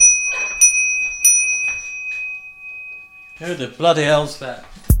Who the bloody hell's that?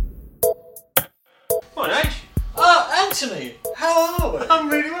 Morning, H. Oh, Anthony! How are we? I'm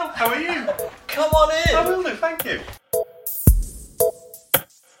really well. How are you? Come on in! I will do, thank you.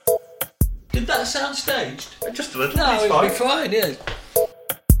 Did that sound staged? Just a little. No, it's it'll be fine. fine, yeah.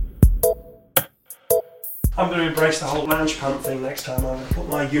 I'm going to embrace the whole lounge pant thing next time. I'm going to put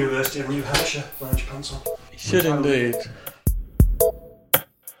my University of New Hampshire lounge pants on. You should indeed.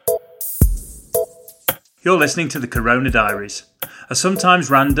 You're listening to the Corona Diaries, a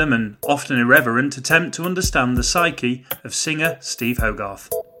sometimes random and often irreverent attempt to understand the psyche of singer Steve Hogarth.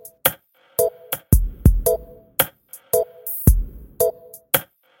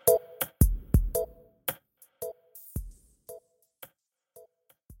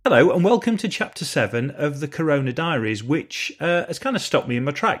 Hello and welcome to Chapter 7 of the Corona Diaries, which has kind of stopped me in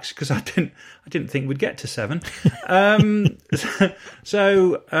my tracks because I didn't think we'd get to 7. The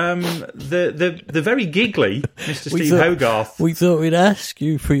very giggly Mr. Steve Hogarth. We thought we'd ask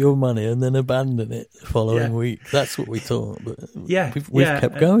you for your money and then abandon it the following week. That's what we thought, but we've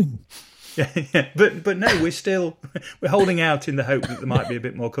kept going. Yeah, but no, we're holding out in the hope that there might be a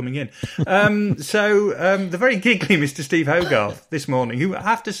bit more coming in. The very giggly Mr. Steve Hogarth this morning, who I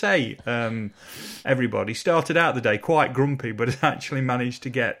have to say, everybody started out the day quite grumpy, but has actually managed to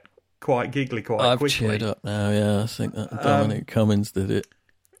get quite giggly quite quickly. I've cheered up now. Yeah, I think that Dominic Cummings did it.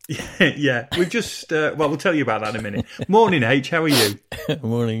 Yeah. We've just we'll tell you about that in a minute. Morning, H. How are you?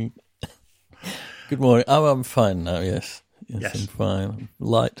 Morning. Good morning. Oh, I'm fine now. Yes, I'm fine.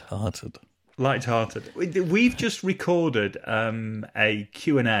 Light-hearted. We've just recorded a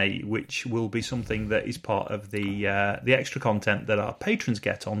Q&A, which will be something that is part of the extra content that our patrons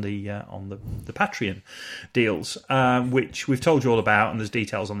get on the Patreon deals, which we've told you all about, and there's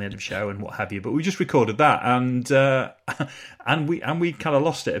details on the end of the show and what have you. But we just recorded that, and we kind of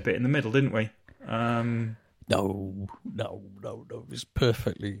lost it a bit in the middle, didn't we? No. It was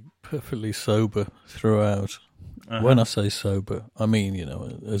perfectly sober throughout. Uh-huh. When I say sober, I mean,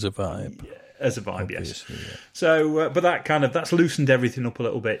 as a vibe. Yeah, as a vibe, yes. Yeah. So, but that's loosened everything up a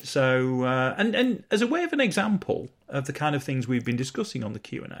little bit. So, and as a way of an example of the kind of things we've been discussing on the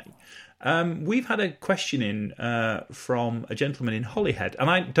Q&A, we've had a question in from a gentleman in Holyhead, and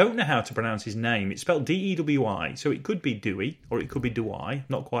I don't know how to pronounce his name. It's spelled D-E-W-I, so it could be Dewey, or it could be Dewey,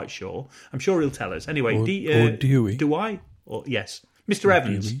 not quite sure. I'm sure he'll tell us. Anyway, or Dewey. Dewey? Or, yes. Mr.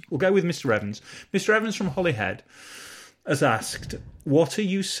 Evans. We'll go with Mr. Evans. Mr. Evans from Holyhead has asked, what are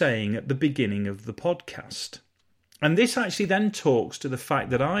you saying at the beginning of the podcast? And this actually then talks to the fact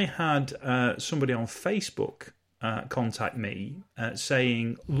that I had somebody on Facebook contact me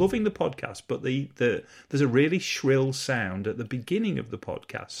saying, loving the podcast, but there's a really shrill sound at the beginning of the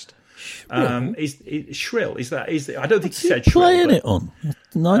podcast. Shrill? Is I don't think he said shrill. Playing it on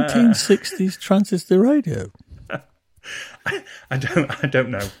 1960s transistor radio. I don't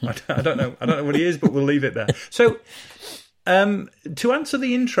know. I don't know what he is, but we'll leave it there. So, to answer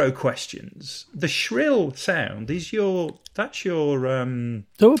the intro questions, the shrill sound is your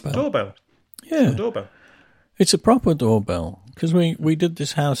doorbell. Yeah, doorbell. It's a proper doorbell because we did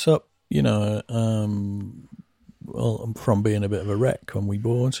this house up, from being a bit of a wreck when we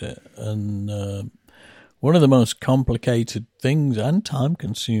bought it, and one of the most complicated things and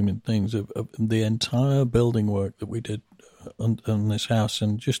time-consuming things of the entire building work that we did on this house,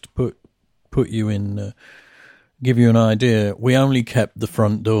 and just to put you in, give you an idea, we only kept the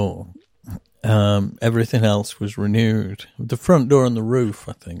front door. Everything else was renewed. The front door and the roof,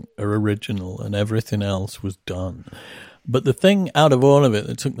 I think, are original, and everything else was done. But the thing out of all of it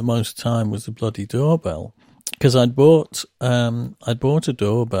that took the most time was the bloody doorbell, because I'd bought a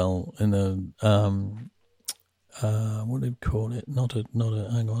doorbell in a what do you call it?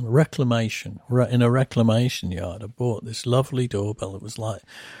 Hang on, reclamation. In a reclamation yard, I bought this lovely doorbell. It was like,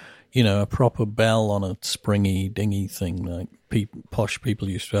 a proper bell on a springy, dingy thing like posh people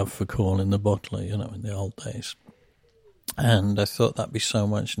used to have for calling the butler, in the old days. And I thought that'd be so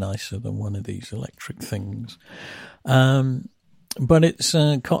much nicer than one of these electric things. But it's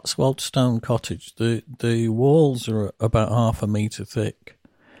a Cotswold stone cottage. The walls are about 1/2 metre thick.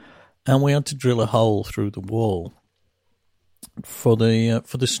 And we had to drill a hole through the wall for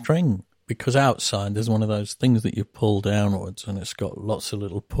the string, because outside there's one of those things that you pull downwards, and it's got lots of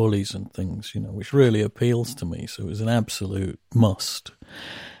little pulleys and things, which really appeals to me. So it was an absolute must.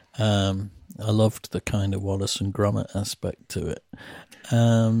 I loved the kind of Wallace and Gromit aspect to it,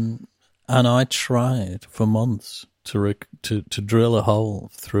 and I tried for months to drill a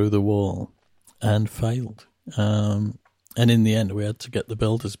hole through the wall, and failed. And in the end, we had to get the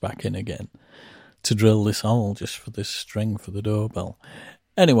builders back in again to drill this hole just for this string for the doorbell.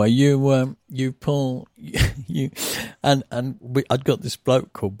 Anyway, you pull I'd got this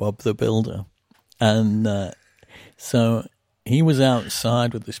bloke called Bob the Builder, and so he was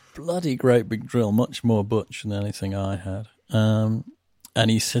outside with this bloody great big drill, much more butch than anything I had. And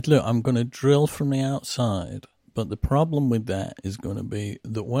he said, "Look, I'm going to drill from the outside, but the problem with that is going to be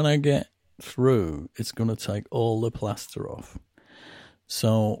that when I get through, it's going to take all the plaster off.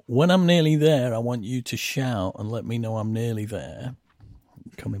 So when I'm nearly there, I want you to shout and let me know I'm nearly there."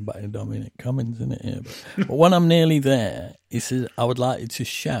 Coming back to Dominic Cummings, isn't it here? But when I'm nearly there, he says, "I would like you to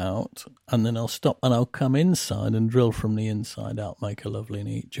shout, and then I'll stop and I'll come inside and drill from the inside out, make a lovely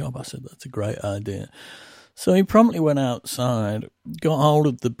neat job." I said, "That's a great idea." So he promptly went outside, got hold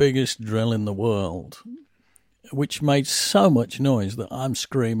of the biggest drill in the world, which made so much noise that I'm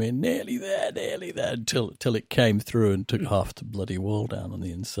screaming, nearly there, till it came through and took half the bloody wall down on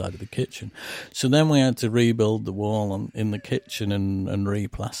the inside of the kitchen. So then we had to rebuild the wall in the kitchen and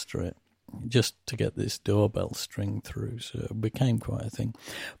replaster it just to get this doorbell string through. So it became quite a thing.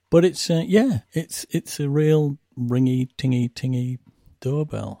 But it's a real ringy, tingy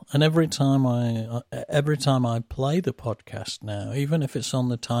doorbell. And every time I play the podcast now, even if it's on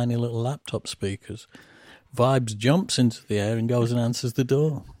the tiny little laptop speakers, Vibes jumps into the air and goes and answers the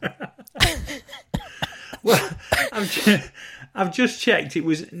door. Well, I've just checked. It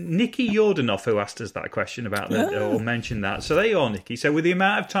was Nikki Yordanoff who asked us that question about that, or mentioned that. So there you are, Nikki. So with the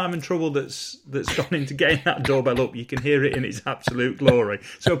amount of time and trouble that's gone into getting that doorbell up, you can hear it in its absolute glory.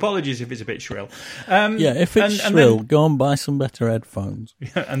 So apologies if it's a bit shrill. If it's shrill, go and buy some better headphones.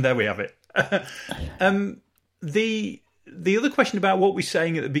 And there we have it. The other question about what we're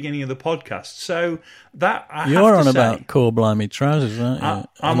saying at the beginning of the podcast. So that you're on about core blimey trousers, aren't you?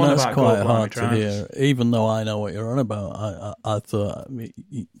 I'm on about core blimey trousers. To hear, even though I know what you're on about. I thought,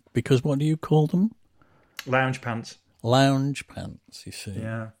 because what do you call them? Lounge pants. Lounge pants. You see.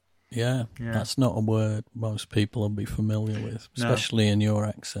 Yeah. That's not a word most people will be familiar with, especially in your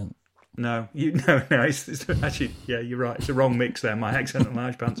accent. No. It's actually, you're right. It's a wrong mix there, my accent and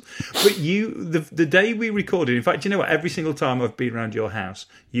lounge pants. But the day we recorded, in fact, you know what? Every single time I've been around your house,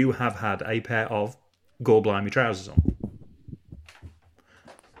 you have had a pair of gore blimey trousers on.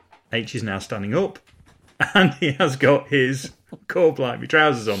 H is now standing up, and he has got his gore blimey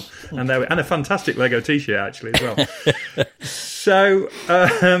trousers on, and a fantastic Lego T-shirt actually as well. So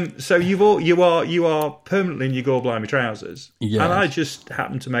you are permanently in your gore blimey trousers, yes. And I just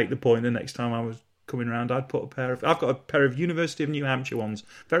happened to make the point the next time I was coming around, I've got a pair of University of New Hampshire ones,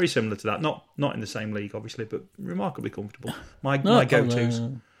 very similar to that, not in the same league obviously, but remarkably comfortable. My go-tos.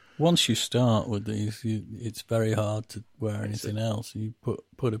 Once you start with these, it's very hard to wear anything else. You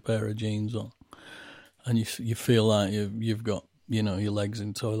put a pair of jeans on, and you feel like you've got your legs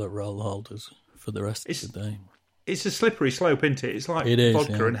in toilet roll holders for the rest of the day. It's a slippery slope, isn't it? It's like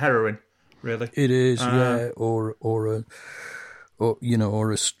vodka and heroin, really. It is, or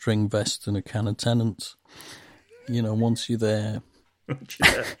a string vest and a can of Tennent's. Once you're there.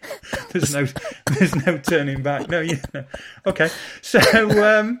 There's no turning back. No, okay.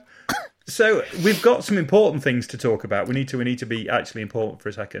 So we've got some important things to talk about. We need to be actually important for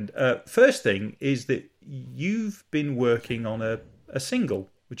a second. First thing is that you've been working on a single,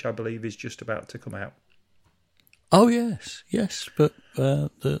 which I believe is just about to come out. Oh yes, but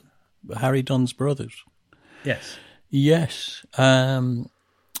the Harry Dunn's brothers. Yes. How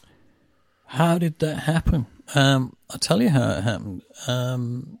did that happen? I'll tell you how it happened.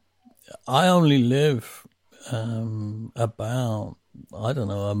 I only live about,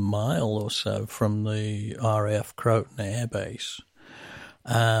 a mile or so from the RAF Croton Air Base.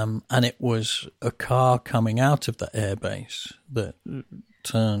 And it was a car coming out of the air base that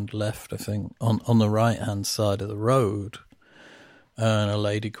turned left, I think, on the right-hand side of the road. And a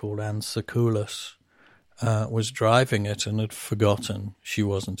lady called Anne Sakoulas was driving it and had forgotten she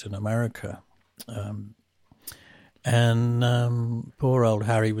wasn't in America. And poor old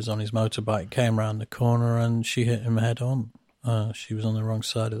Harry was on his motorbike, came round the corner, and she hit him head on. She was on the wrong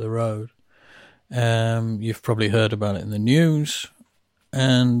side of the road. You've probably heard about it in the news.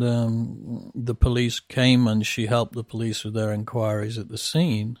 And the police came, and she helped the police with their inquiries at the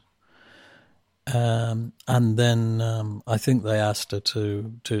scene. And then I think they asked her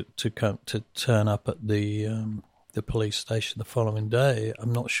to turn up at the police station the following day.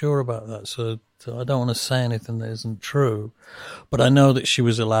 I'm not sure about that, so I don't want to say anything that isn't true. But I know that she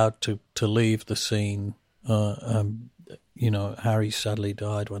was allowed to leave the scene. Harry sadly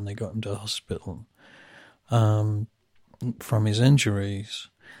died when they got him to hospital from his injuries,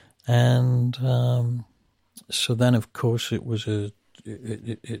 and so then of course it was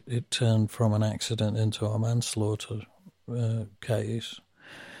it turned from an accident into a manslaughter case.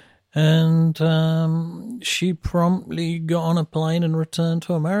 And she promptly got on a plane and returned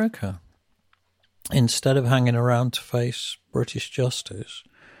to America instead of hanging around to face British justice.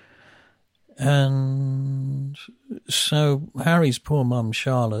 And so Harry's poor mum,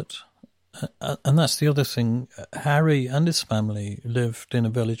 Charlotte, and that's the other thing, Harry and his family lived in a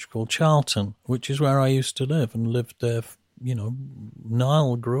village called Charlton, which is where I used to live, and lived there,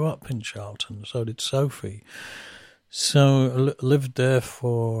 Niall grew up in Charlton, so did Sophie. So lived there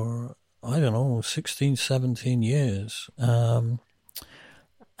for, 16, 17 years. And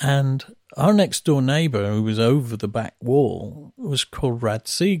our next door neighbour, who was over the back wall, was called Rad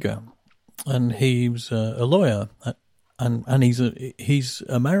Seeger. And he was a lawyer, and he's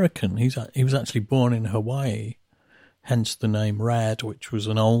American. He was actually born in Hawaii, hence the name Rad, which was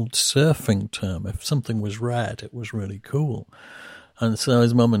an old surfing term. If something was rad, it was really cool. And so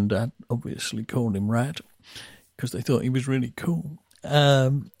his mum and dad obviously called him Rad because they thought he was really cool.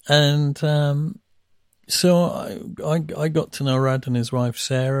 So I got to know Rad and his wife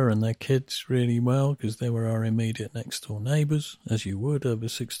Sarah and their kids really well because they were our immediate next door neighbours, as you would over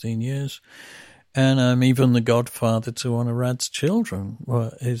 16 years. And I'm even the godfather to one of Rad's children.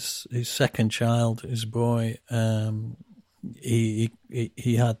 Well, his second child, his boy, he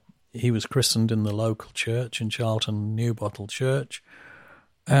was christened in the local church in Charlton, New Bottle Church.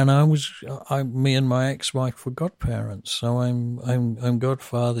 And me and my ex-wife were godparents, so I'm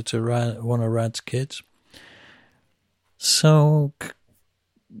godfather to one of Rad's kids. So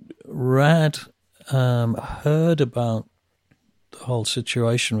Rad heard about the whole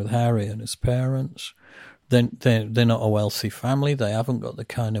situation with Harry and his parents. They're not a wealthy family. They haven't got the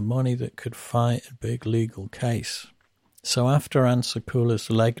kind of money that could fight a big legal case. So after Anne Sacoulas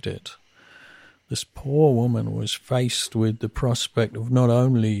legged it, this poor woman was faced with the prospect of not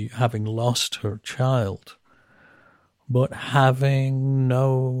only having lost her child, but having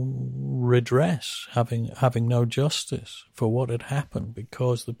no redress, having no justice for what had happened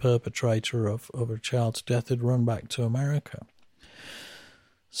because the perpetrator of her child's death had run back to America.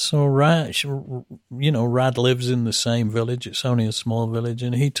 So Rad lives in the same village. It's only a small village,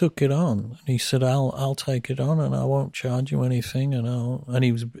 and he took it on. And he said, "I'll take it on, and I won't charge you anything." And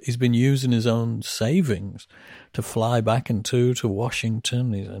he's been using his own savings to fly back to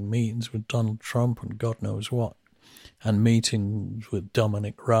Washington. He's in meetings with Donald Trump and God knows what, and meetings with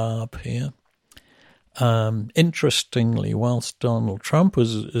Dominic Raab here. Interestingly, whilst Donald Trump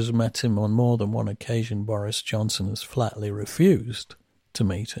has met him on more than one occasion, Boris Johnson has flatly refused to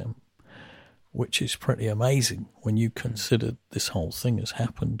meet him, which is pretty amazing when you consider this whole thing has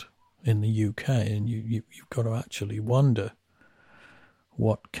happened in the UK, and you've got to actually wonder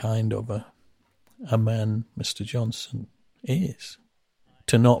what kind of a man Mr. Johnson is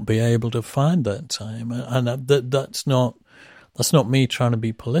to not be able to find that time. And that's not me trying to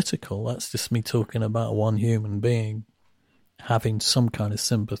be political. That's just me talking about one human being having some kind of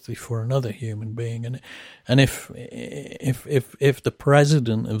sympathy for another human being, and if the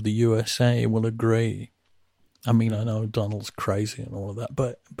president of the USA will agree, I mean, I know Donald's crazy and all of that,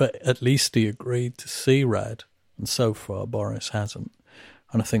 but at least he agreed to see Rad, and so far Boris hasn't,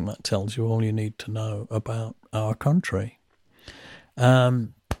 and I think that tells you all you need to know about our country.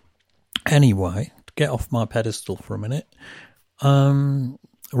 Anyway, to get off my pedestal for a minute,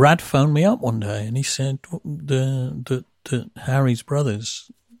 Rad phoned me up one day and he said that Harry's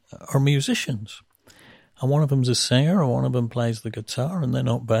brothers are musicians, and one of them's a singer and one of them plays the guitar, and they're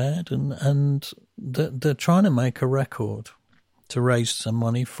not bad, and they're trying to make a record to raise some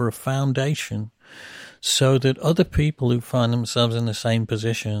money for a foundation so that other people who find themselves in the same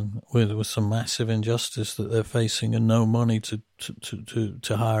position with some massive injustice that they're facing and no money to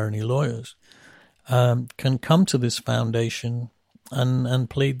hire any lawyers can come to this foundation and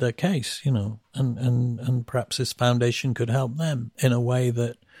plead their case, and perhaps this foundation could help them in a way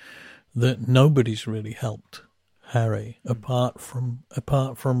that nobody's really helped Harry, apart from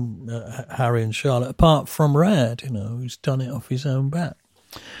Harry and Charlotte, apart from Rad, who's done it off his own back.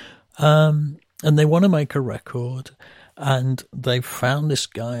 And they want to make a record, and they've found this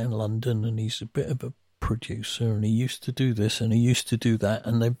guy in London, and he's a bit of a producer, and he used to do this and he used to do that,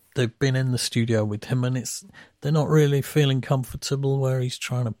 and they've been in the studio with him, and they're not really feeling comfortable where he's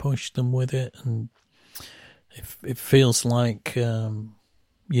trying to push them with it, and it feels like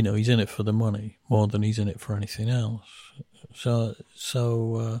he's in it for the money more than he's in it for anything else. So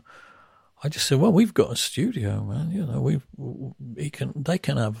I just said, well, we've got a studio, man. They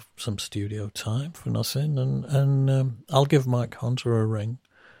can have some studio time for nothing, and I'll give Mike Hunter a ring,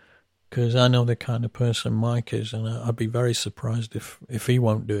 because I know the kind of person Mike is, and I'd be very surprised if he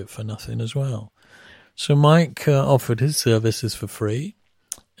won't do it for nothing as well. So Mike offered his services for free,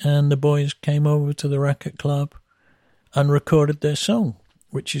 and the boys came over to the record club and recorded their song,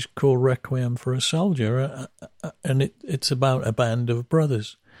 which is called Requiem for a Soldier, and it's about a band of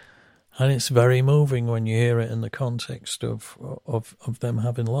brothers. And it's very moving when you hear it in the context of them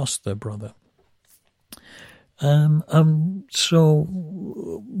having lost their brother. So,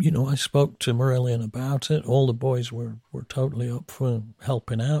 I spoke to Marillion about it. All the boys were totally up for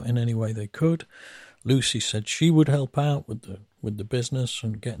helping out in any way they could. Lucy said she would help out with the business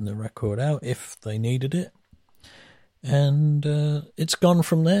and getting the record out if they needed it. And it's gone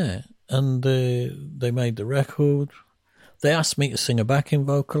from there. And they made the record. They asked me to sing a backing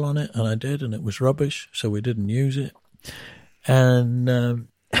vocal on it, and I did, and it was rubbish, so we didn't use it. And and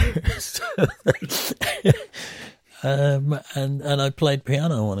I played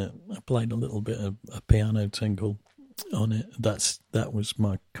piano on it. I played a little bit of a piano tinkle on it. That was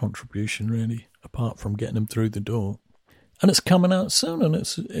my contribution, really, apart from getting them through the door. And it's coming out soon, and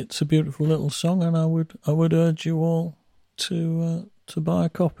it's a beautiful little song, and I would urge you all to buy a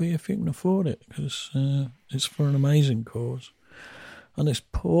copy if you can afford it, because it's for an amazing cause. And this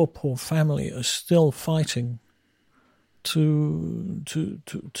poor family are still fighting to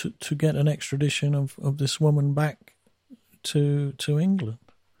get an extradition of this woman back to England.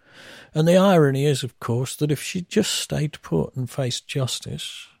 And the irony is, of course, that if she just stayed put and faced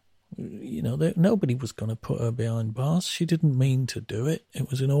justice, nobody was going to put her behind bars. She didn't mean to do it. It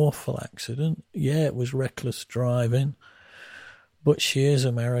was an awful accident. Yeah, it was reckless driving, but she is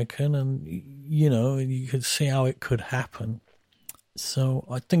American, and you could see how it could happen. So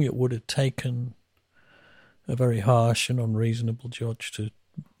I think it would have taken a very harsh and unreasonable judge to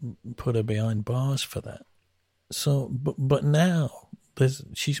put her behind bars for that. So, but now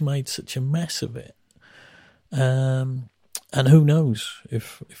she's made such a mess of it, and who knows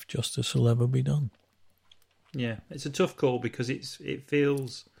if justice will ever be done. Yeah, it's a tough call because it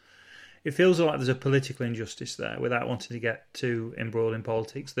feels like there's a political injustice there, without wanting to get too embroiled in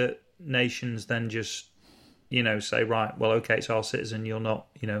politics, that nations then just say, right, well, okay, it's our citizen, you're not,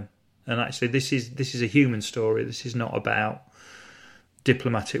 And actually, this is a human story. This is not about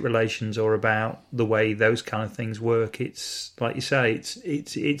diplomatic relations or about the way those kind of things work. It's like you say,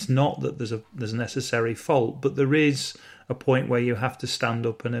 it's not that there's a necessary fault, but there is a point where you have to stand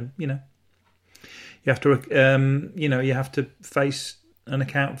up and you have to you have to face an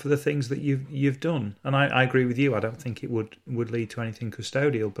account for the things that you've done. And I agree with you. I don't think it would lead to anything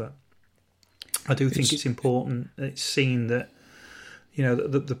custodial, but I do think it's important. It's seen that.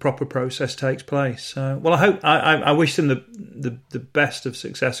 The proper process takes place. Well, I wish them the best of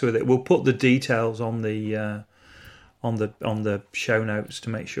success with it. We'll put the details on the show notes to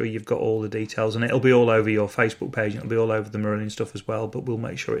make sure you've got all the details, and it'll be all over your Facebook page. It'll be all over the Marillion stuff as well. But we'll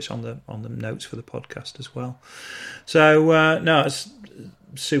make sure it's on the notes for the podcast as well. So no, it's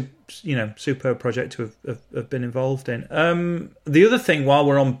superb project to have been involved in. The other thing, while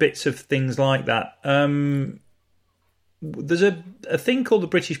we're on bits of things like that. There's a thing called the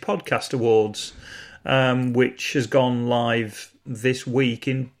British Podcast Awards, which has gone live this week.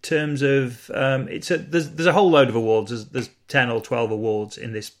 In terms of there's a whole load of awards. There's 10 or 12 awards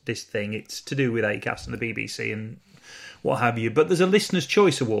in this thing. It's to do with Acast and the BBC and what have you. But there's a Listener's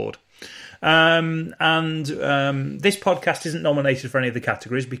Choice Award, and this podcast isn't nominated for any of the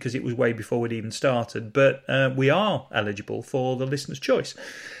categories because it was way before we'd even started. But we are eligible for the Listener's Choice.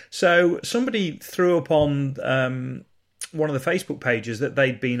 So somebody threw up on one of the Facebook pages that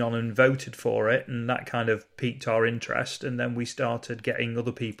they'd been on and voted for it, and that kind of piqued our interest, and then we started getting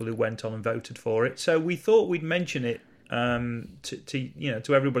other people who went on and voted for it. So we thought we'd mention it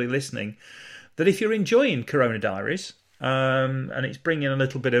to everybody listening, that if you're enjoying Corona Diaries, and it's bringing a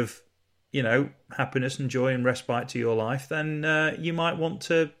little bit of happiness and joy and respite to your life, then you might want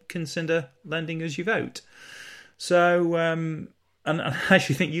to consider lending us your vote. So and I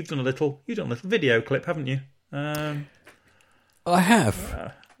actually think you've done a little video clip, haven't you? I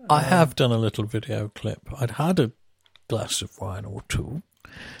have. I have done a little video clip. I'd had a glass of wine or two,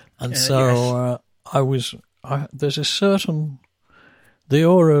 and so yes. There's a certain. The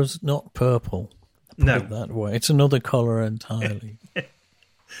aura's not purple. Put it that way. It's another colour entirely.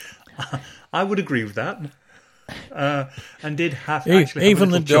 I would agree with that. And did have even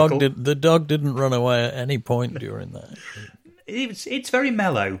the dog did. The dog didn't run away at any point during that. It's very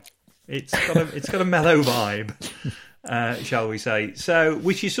mellow. It's got a mellow vibe, shall we say? So,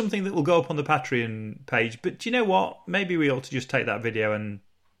 which is something that will go up on the Patreon page. But do you know what? Maybe we ought to just take that video and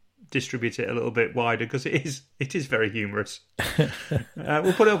distribute it a little bit wider, because it is very humorous.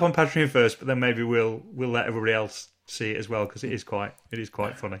 We'll put it up on Patreon first, but then maybe we'll let everybody else see it as well, because it is quite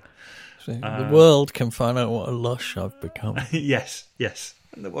funny. The world can find out what a lush I've become. Yes.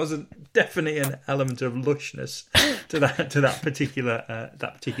 And there wasn't definitely an element of lushness to that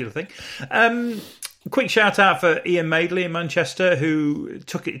particular thing. Quick shout out for Ian Madeley in Manchester, who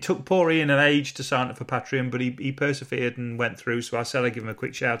took poor Ian an age to sign up for Patreon, but he persevered and went through. So I said I'd give him a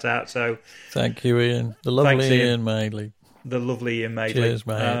quick shout out. So thank you, Ian. The lovely Thanks, Ian Madeley. The lovely Ian Madeley. Cheers,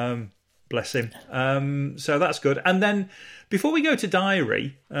 mate. Bless him. So that's good. And then before we go to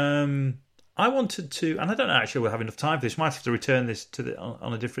diary, I wanted to, and I don't know actually we'll have enough time for this. Might have to return this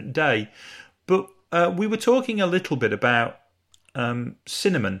on a different day. But we were talking a little bit about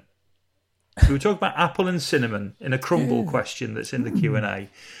cinnamon. We were talking about apple and cinnamon in a crumble question that's in the Q&A.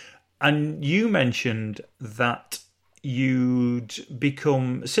 And you mentioned that cinnamon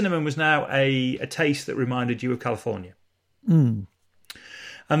was now a taste that reminded you of California. Mm.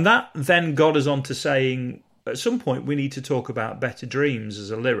 And that then got us on to saying, at some point, we need to talk about Better Dreams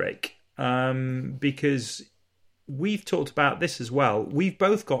as a lyric, because we've talked about this as well. We've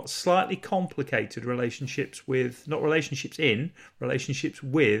both got slightly complicated relationships with, not relationships in, relationships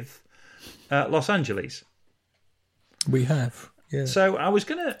with Los Angeles. We have, yeah. So I was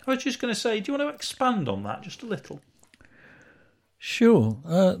just gonna say, do you want to expand on that just a little? Sure.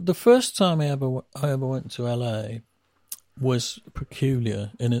 The first time I ever went to LA was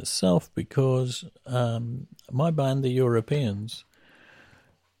peculiar in itself because my band, the Europeans,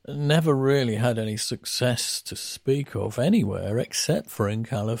 never really had any success to speak of anywhere except for in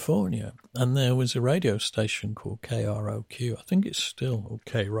California. And there was a radio station called KROQ. I think it's still, or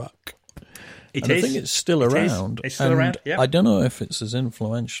K-Rock. I think it's still around. It's still around, yeah. I don't know if it's as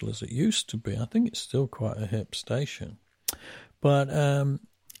influential as it used to be. I think it's still quite a hip station. But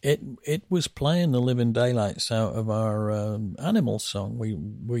it was playing the living daylights out of our Animal song.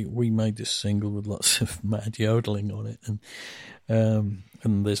 We made this single with lots of mad yodeling on it, and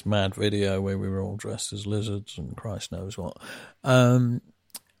this mad video where we were all dressed as lizards and Christ knows what.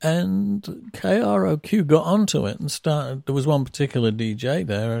 And KROQ got onto it and started. There was one particular DJ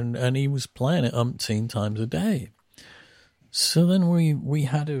there, and he was playing it umpteen times a day. So then we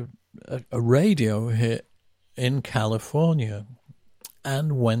had a radio hit in California,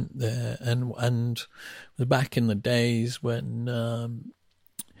 and went there, and was back in the days when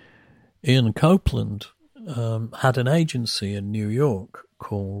Ian Copeland had an agency in New York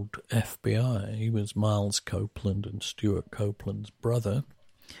called FBI. He was Miles Copeland and Stuart Copeland's brother.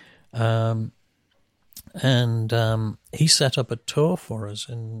 And he set up a tour for us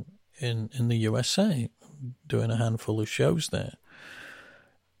in the USA, doing a handful of shows there.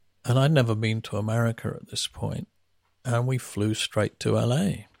 And I'd never been to America at this point, and we flew straight to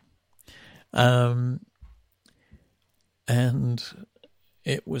LA. And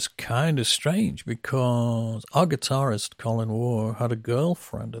it was kind of strange because our guitarist, Colin Moore, had a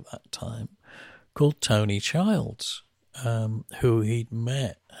girlfriend at that time called Tony Childs, who he'd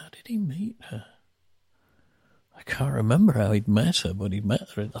met. How did he meet her? I can't remember how he'd met her, but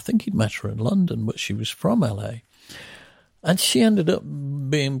I think he'd met her in London, but she was from LA. And she ended up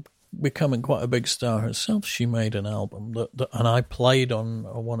becoming quite a big star herself. She made an album and I played on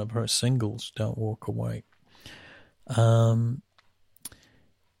one of her singles, Don't Walk Away. And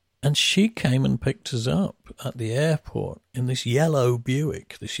she came and picked us up at the airport in this yellow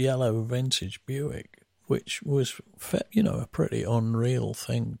Buick, this yellow vintage Buick, which was, a pretty unreal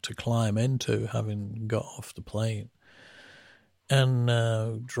thing to climb into, having got off the plane.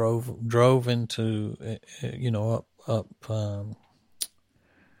 And drove into, up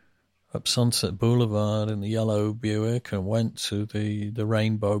Sunset Boulevard in the yellow Buick, and went to the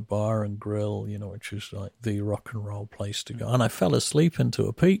Rainbow Bar and Grill, which was like the rock and roll place to go. And I fell asleep into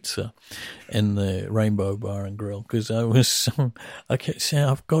a pizza in the Rainbow Bar and Grill because I kept saying,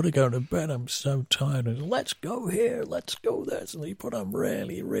 I've got to go to bed, I'm so tired. And let's go here, let's go there, sleep, but I'm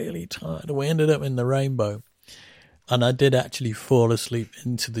really, really tired. And we ended up in the Rainbow. And I did actually fall asleep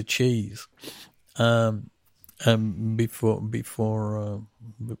into the cheese. Before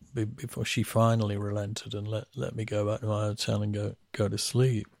she finally relented and let me go back to my hotel and go to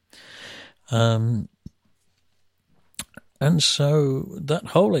sleep. And so that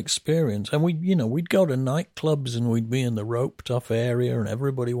whole experience, and we'd go to nightclubs and we'd be in the roped off area, and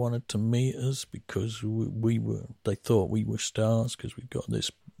everybody wanted to meet us because they thought we were stars because we'd got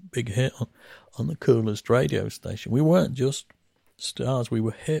this big hit on the coolest radio station. We weren't just stars, we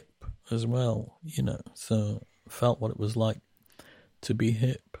were hip as well, so felt what it was like to be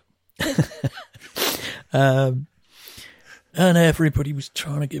hip. And everybody was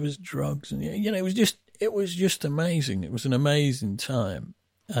trying to give us drugs, and it was just amazing. It was an amazing time.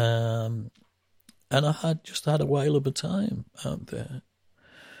 And I had a whale of a time out there.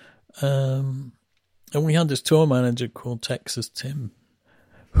 And we had this tour manager called Texas Tim,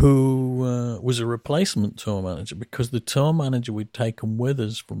 who was a replacement tour manager, because the tour manager we'd taken with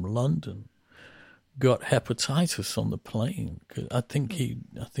us from London got hepatitis on the plane. I think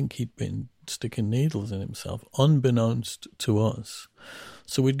he'd been sticking needles in himself, unbeknownst to us.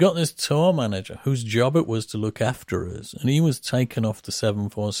 So we'd got this tour manager whose job it was to look after us, and he was taken off the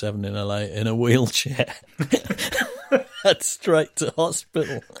 747 in LA in a wheelchair. Had straight to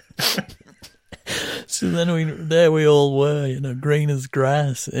hospital. So then there we all were, green as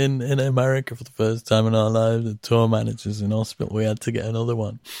grass in America for the first time in our lives. The tour managers in hospital. We had to get another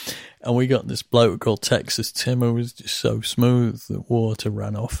one. And we got this bloke called Texas Tim, who was just so smooth that water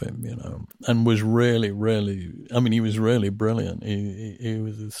ran off him, and was really, really, he was really brilliant. He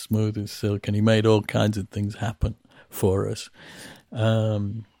was as smooth as silk, and he made all kinds of things happen for us.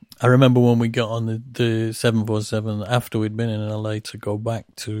 I remember when we got on the 747 after we'd been in LA to go back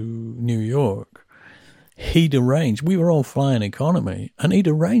to New York, he'd arranged, we were all flying economy, and he'd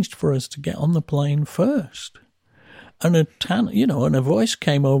arranged for us to get on the plane first. And a voice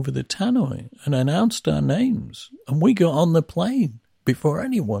came over the tannoy and announced our names, and we got on the plane before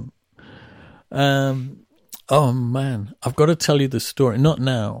anyone. Oh man, I've got to tell you the story, not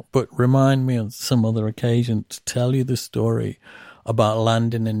now, but remind me on some other occasion to tell you the story about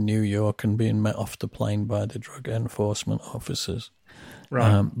landing in New York and being met off the plane by the drug enforcement officers.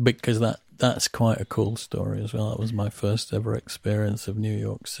 Right. Because that's quite a cool story as well. That was my first ever experience of New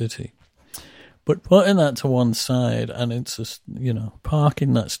York City. But putting that to one side, and it's just,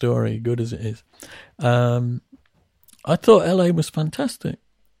 parking that story, good as it is, I thought LA was fantastic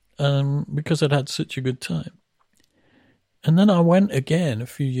because I'd had such a good time. And then I went again a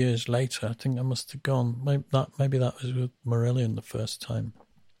few years later. I think I must have gone, maybe that was with Marillion the first time.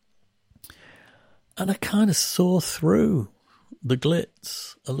 And I kind of saw through the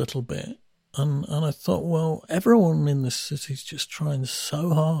glitz a little bit. And I thought, well, everyone in the city's just trying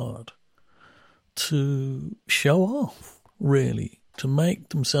so hard to show off, really, to make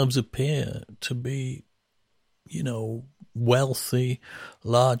themselves appear to be, wealthy,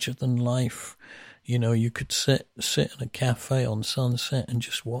 larger than life. You could sit in a cafe on Sunset and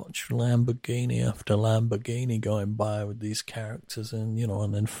just watch Lamborghini after Lamborghini going by with these characters, and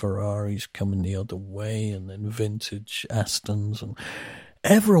then Ferraris coming the other way, and then vintage Astons, and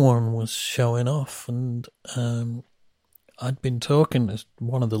everyone was showing off. And I'd been talking to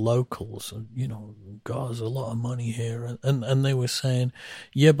one of the locals, and, God, there's a lot of money here. And they were saying,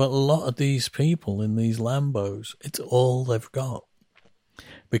 yeah, but a lot of these people in these Lambos, it's all they've got.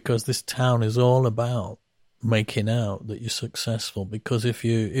 Because this town is all about making out that you're successful. Because if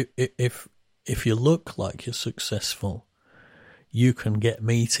you look like you're successful, you can get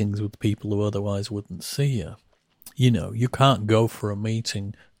meetings with people who otherwise wouldn't see you. You can't go for a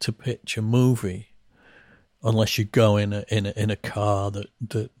meeting to pitch a movie unless you go in a car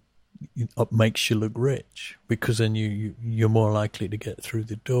that makes you look rich, because then you're more likely to get through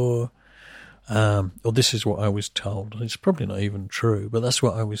the door. Well, this is what I was told. It's probably not even true, but that's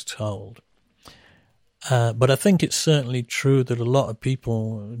what I was told. But I think it's certainly true that a lot of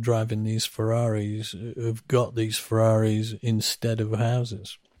people driving these Ferraris have got these Ferraris instead of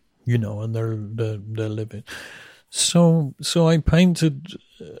houses, and they're living. So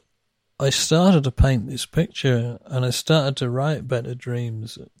I started to paint this picture, and I started to write Better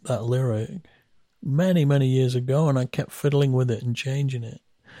Dreams, that lyric, many, many years ago, and I kept fiddling with it and changing it.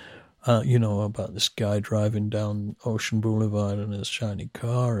 About this guy driving down Ocean Boulevard in his shiny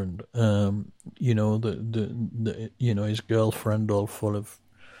car, and his girlfriend all full of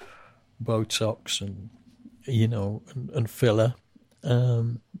Botox and and filler,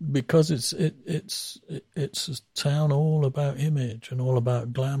 because it's a town all about image and all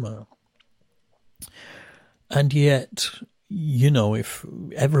about glamour, and yet if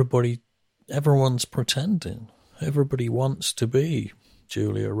everyone's pretending, everybody wants to be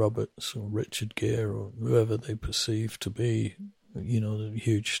Julia Roberts or Richard Gere or whoever they perceive to be, the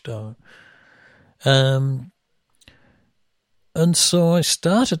huge star. And so I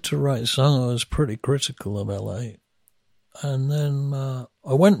started to write a song. I was pretty critical of LA. And then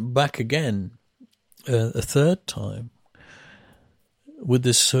I went back again a third time with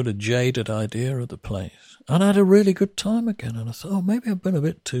this sort of jaded idea of the place. And I had a really good time again. And I thought, oh, maybe I've been a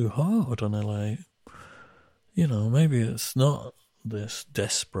bit too hard on LA. Maybe it's not this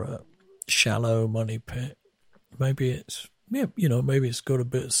desperate, shallow money pit. Maybe it's, maybe it's got a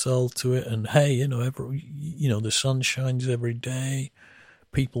bit of soul to it. And hey, the sun shines every day.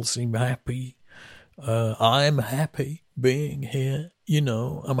 People seem happy. I'm happy being here.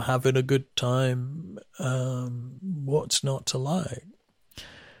 I'm having a good time. What's not to like?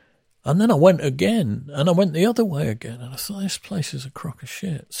 And then I went again, and I went the other way again, and I thought, this place is a crock of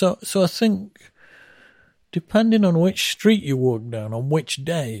shit. So I think, depending on which street you walk down, on which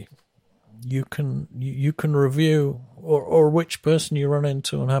day, you can review, or which person you run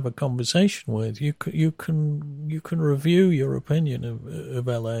into and have a conversation with, you can review your opinion of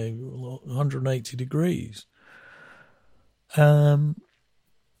LA 180 degrees. And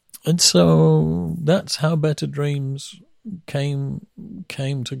so that's how Better Dreams came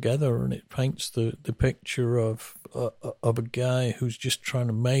together, and it paints the picture of a guy who's just trying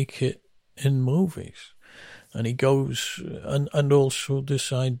to make it in movies, and he goes and also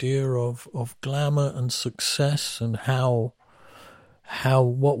this idea of glamour and success, and how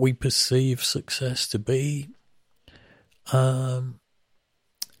what we perceive success to be, and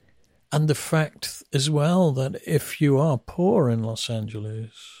the fact as well that if you are poor in Los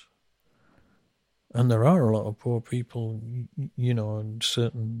Angeles, and there are a lot of poor people, in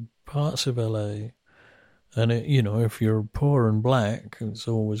certain parts of LA. And, if you're poor and black, it's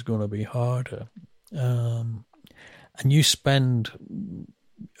always going to be harder. And you spend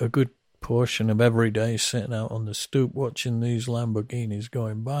a good portion of every day sitting out on the stoop watching these Lamborghinis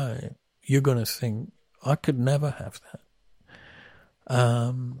going by. You're going to think, I could never have that.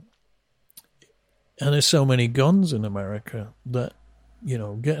 And there's so many guns in America that,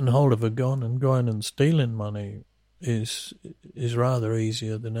 getting hold of a gun and going and stealing money is rather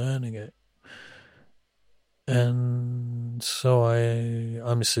easier than earning it. And so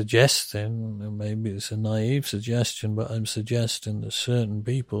I'm suggesting, and maybe it's a naive suggestion, but I'm suggesting that certain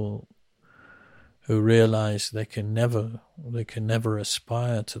people who realize they can never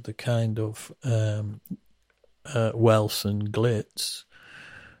aspire to the kind of wealth and glitz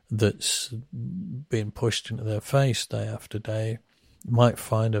that's being pushed into their face day after day, might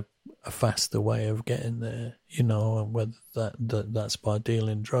find a faster way of getting there, and whether that's by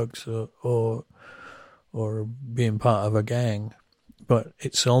dealing drugs or being part of a gang. But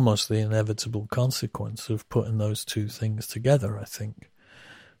it's almost the inevitable consequence of putting those two things together, I think.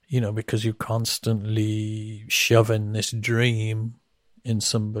 Because you're constantly shoving this dream in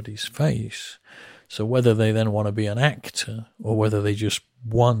somebody's face. So whether they then want to be an actor or whether they just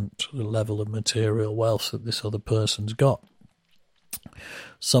want the level of material wealth that this other person's got,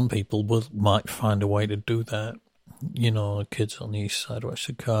 some people might find a way to do that. The kids on the east side watch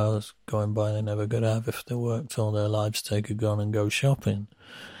the cars going by they never could have if they worked all their lives, take a gun and go shopping.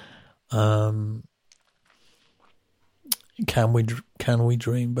 Can we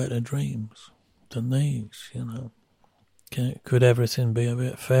dream better dreams than these? Could everything be a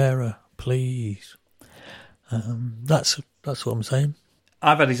bit fairer, please? That's what I'm saying.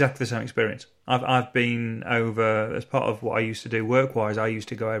 I've had exactly the same experience. I've been over, as part of what I used to do work-wise, I used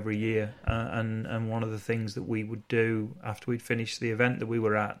to go every year, and one of the things that we would do after we'd finished the event that we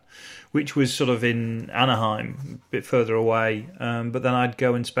were at, which was sort of in Anaheim, a bit further away, but then I'd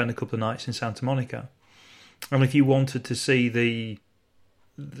go and spend a couple of nights in Santa Monica. And if you wanted to see the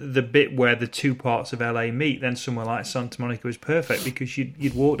bit where the two parts of LA meet, then somewhere like Santa Monica was perfect, because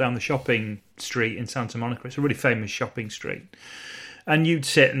you'd walk down the shopping street in Santa Monica. It's a really famous shopping street. And you'd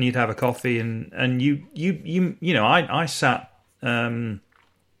sit and you'd have a coffee, and I sat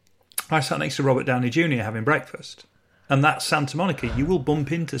next to Robert Downey Jr. having breakfast, and that's Santa Monica. You will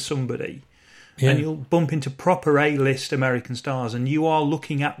bump into somebody, and you'll bump into proper A-list American stars, and you are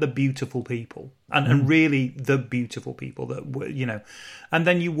looking at the beautiful people, and really the beautiful people that and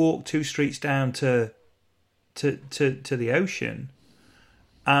then you walk 2 streets down to the ocean,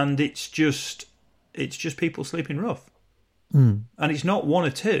 and it's just people sleeping rough. And it's not 1 or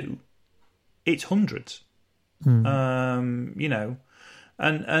 2, it's hundreds. And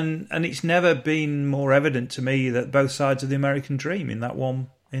it's never been more evident to me that both sides of the American dream in that one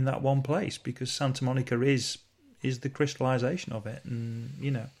place, because Santa Monica is the crystallization of it, and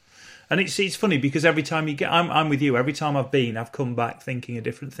it's funny because every time you get, I'm with you. Every time I've come back thinking a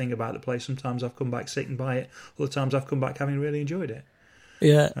different thing about the place. Sometimes I've come back sitting by it. Other times I've come back having really enjoyed it.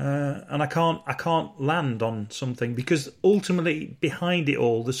 Yeah, and I can't land on something, because ultimately behind it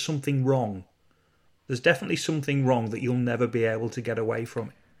all there's something wrong. There's definitely something wrong that you'll never be able to get away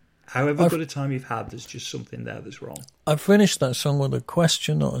from. However good a time you've had, there's just something there that's wrong. I finished that song with a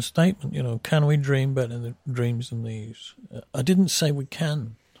question, not a statement. Can we dream better dreams than these? I didn't say we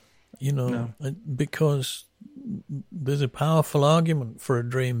can, No. because there's a powerful argument for a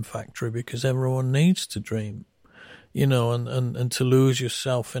dream factory, because everyone needs to dream. And to lose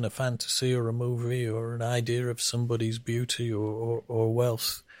yourself in a fantasy or a movie or an idea of somebody's beauty or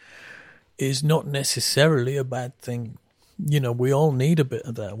wealth is not necessarily a bad thing. we all need a bit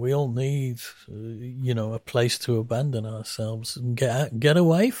of that. We all need, a place to abandon ourselves and get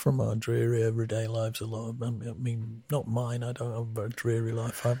away from our dreary everyday lives a lot. I mean, not mine. I don't have a very dreary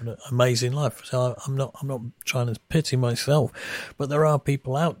life. I have an amazing life. So I'm not trying to pity myself, but there are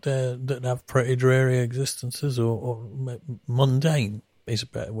people out there that have pretty dreary existences, or mundane is a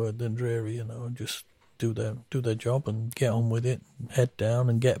better word than dreary. And just do their job and get on with it, head down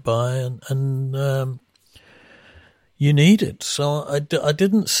and get by, and you need it. So I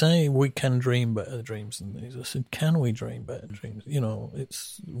didn't say we can dream better dreams than these. I said, can we dream better dreams?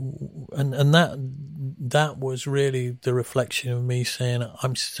 And that was really the reflection of me saying,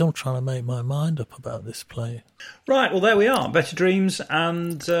 I'm still trying to make my mind up about this play. Right, well, there we are. Better Dreams,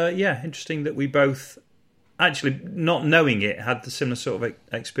 and interesting that we both, actually, not knowing it, had the similar sort of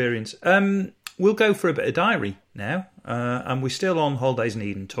experience. We'll go for a bit of diary now, and we're still on Holidays in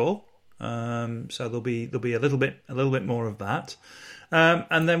Eden tour. So there'll be a little bit more of that,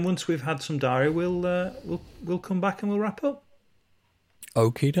 and then once we've had some diary, we'll come back and we'll wrap up.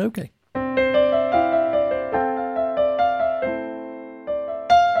 Okie dokie.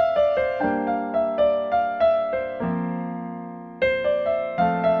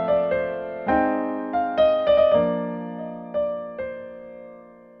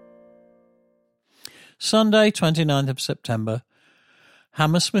 Sunday, 29th of September.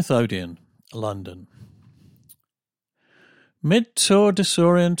 Hammersmith Odeon, London. Mid-tour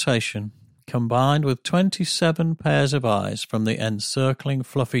disorientation, combined with 27 pairs of eyes from the encircling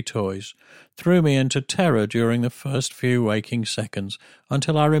fluffy toys, threw me into terror during the first few waking seconds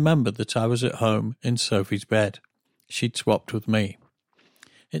until I remembered that I was at home in Sophie's bed. She'd swapped with me.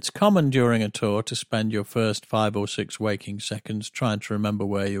 It's common during a tour to spend your first 5 or 6 waking seconds trying to remember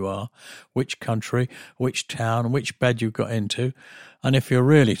where you are, which country, which town, which bed you got into, and if you're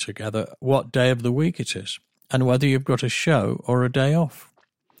really together, what day of the week it is, and whether you've got a show or a day off.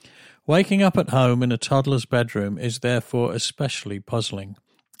 Waking up at home in a toddler's bedroom is therefore especially puzzling.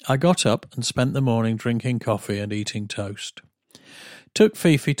 I got up and spent the morning drinking coffee and eating toast. Took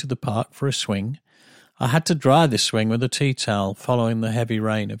Fifi to the park for a swing. I had to dry the swing with a tea towel following the heavy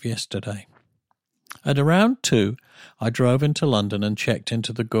rain of yesterday. At around 2, I drove into London and checked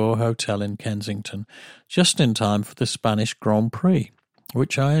into the Gore Hotel in Kensington, just in time for the Spanish Grand Prix,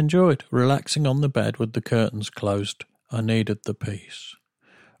 which I enjoyed, relaxing on the bed with the curtains closed. I needed the peace.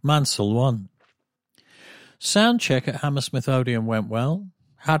 Mansell won. Sound check at Hammersmith Odeon went well.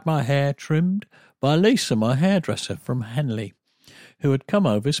 Had my hair trimmed by Lisa, my hairdresser from Henley, who had come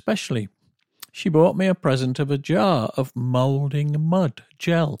over specially. She bought me a present of a jar of moulding mud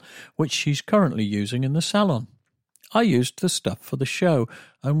gel, which she's currently using in the salon. I used the stuff for the show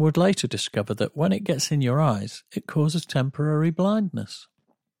and would later discover that when it gets in your eyes, it causes temporary blindness.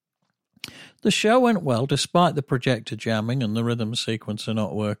 The show went well despite the projector jamming and the rhythm sequencer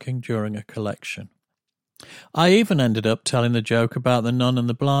not working during a collection. I even ended up telling the joke about the nun and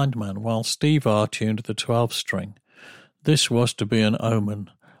the blind man while Steve R tuned the 12-string. This was to be an omen.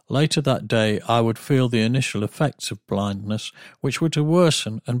 Later that day, I would feel the initial effects of blindness, which were to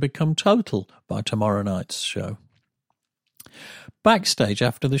worsen and become total by tomorrow night's show. Backstage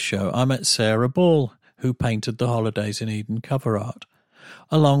after the show, I met Sarah Ball, who painted the Holidays in Eden cover art,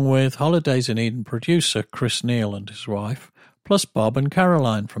 along with Holidays in Eden producer Chris Neal and his wife, plus Bob and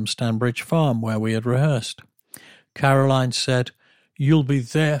Caroline from Stanbridge Farm, where we had rehearsed. Caroline said, "You'll be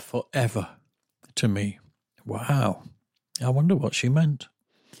there forever," to me. Wow. I wonder what she meant.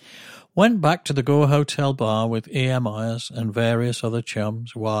 Went back to the Gore Hotel bar with E.M. Ayers and various other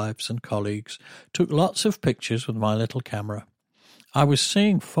chums, wives and colleagues. Took lots of pictures with my little camera. I was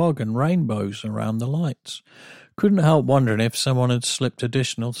seeing fog and rainbows around the lights. Couldn't help wondering if someone had slipped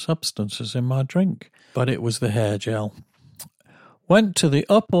additional substances in my drink, but it was the hair gel. Went to the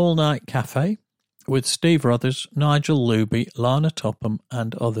Up All Night Cafe with Steve Rothers, Nigel Luby, Lana Topham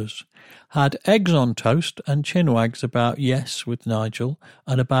and others. Had eggs on toast and chinwags about Yes with Nigel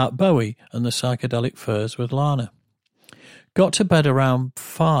and about Bowie and the Psychedelic Furs with Lana. Got to bed around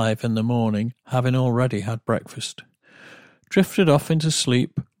 5 in the morning, having already had breakfast. Drifted off into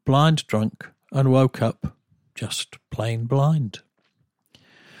sleep, blind drunk, and woke up just plain blind.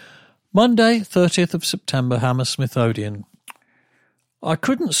 Monday, 30th of September, Hammersmith Odeon. I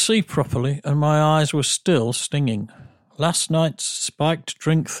couldn't see properly and my eyes were still stinging. Last night's spiked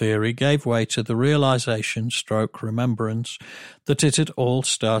drink theory gave way to the realisation/remembrance that it had all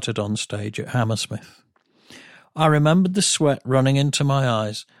started on stage at Hammersmith. I remembered the sweat running into my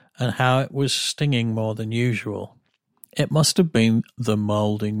eyes and how it was stinging more than usual. It must have been the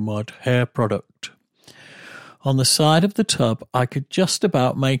moulding mud hair product. On the side of the tub, I could just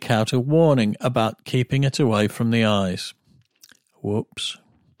about make out a warning about keeping it away from the eyes. Whoops.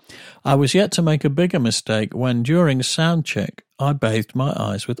 I was yet to make a bigger mistake when, during sound check, I bathed my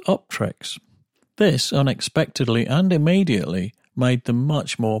eyes with Optrex. This, unexpectedly and immediately, made them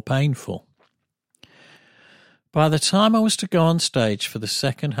much more painful. By the time I was to go on stage for the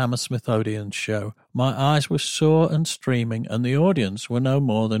second Hammersmith Odeon show, my eyes were sore and streaming, and the audience were no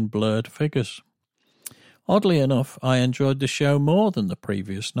more than blurred figures. Oddly enough, I enjoyed the show more than the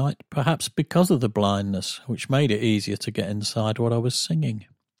previous night, perhaps because of the blindness, which made it easier to get inside what I was singing.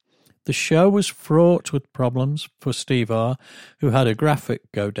 The show was fraught with problems for Steve R., who had a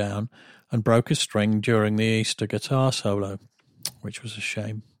graphic go down and broke a string during the Easter guitar solo, which was a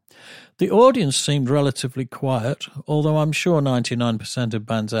shame. The audience seemed relatively quiet, although I'm sure 99% of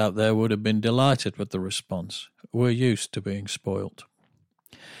bands out there would have been delighted with the response. We're used to being spoilt.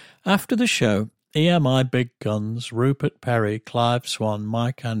 After the show, EMI Big Guns, Rupert Perry, Clive Swan,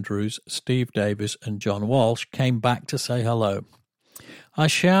 Mike Andrews, Steve Davis and John Walsh came back to say hello. I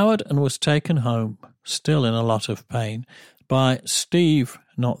showered and was taken home, still in a lot of pain, by Steve,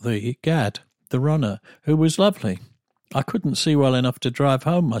 not the Gad, the runner, who was lovely. I couldn't see well enough to drive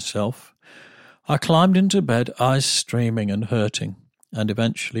home myself. I climbed into bed, eyes streaming and hurting, and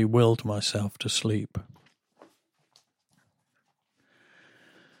eventually willed myself to sleep.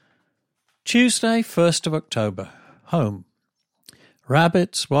 Tuesday, 1st of October. Home.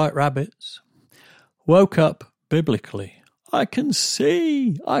 Rabbits, white rabbits. Woke up biblically. I can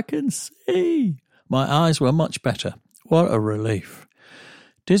see! I can see! My eyes were much better. What a relief.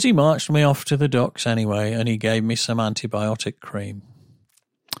 Dizzy marched me off to the docks anyway, and he gave me some antibiotic cream.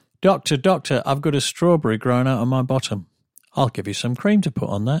 Doctor, I've got a strawberry growing out of my bottom. I'll give you some cream to put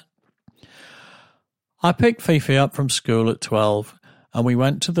on that. I picked Fifi up from school at 12, and we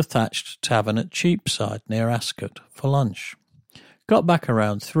went to the Thatched Tavern at Cheapside near Ascot for lunch. Got back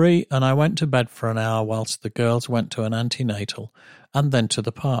around 3, and I went to bed for an hour whilst the girls went to an antenatal, and then to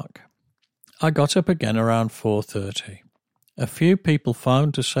the park. I got up again around 4:30. A few people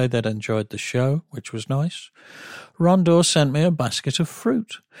phoned to say they'd enjoyed the show, which was nice. Rondor sent me a basket of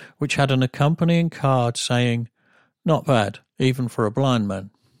fruit, which had an accompanying card saying, "Not bad, even for a blind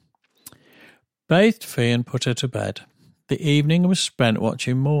man." Bathed Fee and put her to bed. The evening was spent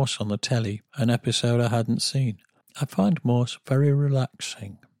watching Morse on the telly, an episode I hadn't seen. I find Morse very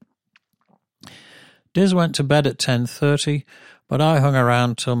relaxing. Diz went to bed at 10:30, but I hung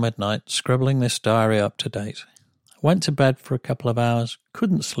around till midnight, scribbling this diary up to date. Went to bed for a couple of hours,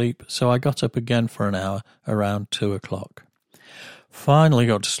 couldn't sleep, so I got up again for an hour around 2 o'clock. Finally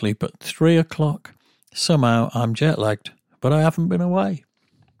got to sleep at 3 o'clock. Somehow I'm jet-lagged, but I haven't been away.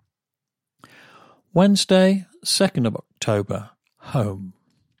 Wednesday, 2nd of October, home.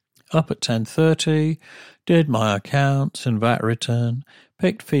 Up at 10:30, did my accounts and VAT return,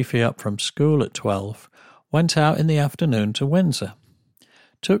 picked Fifi up from school at 12, went out in the afternoon to Windsor.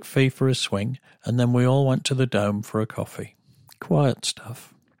 Took Fee for a swing, and then we all went to the Dome for a coffee. Quiet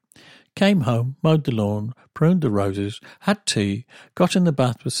stuff. Came home, mowed the lawn, pruned the roses, had tea, got in the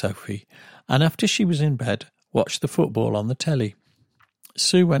bath with Sophie, and after she was in bed, watched the football on the telly.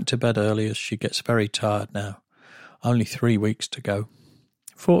 Sue went to bed early as she gets very tired now. Only 3 weeks to go.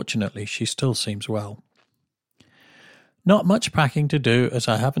 Fortunately, she still seems well. Not much packing to do as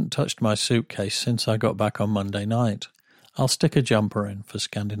I haven't touched my suitcase since I got back on Monday night. I'll stick a jumper in for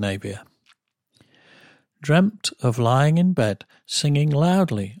Scandinavia. Dreamt of lying in bed, singing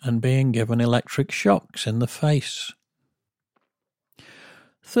loudly and being given electric shocks in the face.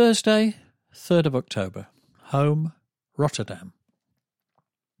 Thursday, 3rd of October. Home, Rotterdam.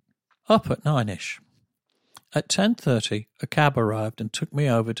 Up at 9ish. At 10:30, a cab arrived and took me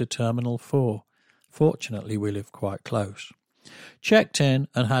over to Terminal 4. Fortunately, we live quite close. Checked in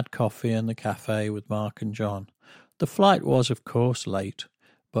and had coffee in the cafe with Mark and John. The flight was, of course, late,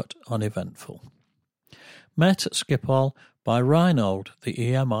 but uneventful. Met at Schiphol by Reinhold, the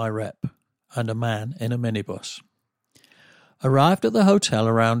EMI rep, and a man in a minibus. Arrived at the hotel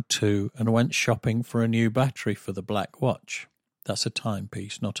around 2 and went shopping for a new battery for the Black Watch. That's a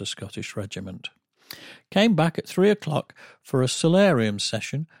timepiece, not a Scottish regiment. Came back at 3 o'clock for a solarium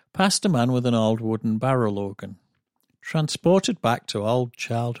session, past a man with an old wooden barrel organ. Transported back to old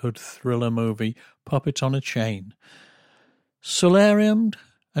childhood thriller movie Puppet on a Chain. Solariumed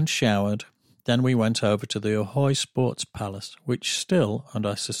and showered. Then we went over to the Ahoy Sports Palace, which still, and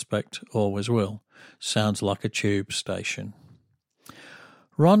I suspect always will, sounds like a tube station.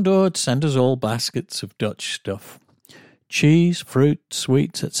 Rondor had sent us all baskets of Dutch stuff. Cheese, fruit,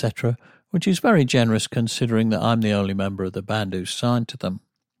 sweets, etc., which is very generous considering that I'm the only member of the band who's signed to them.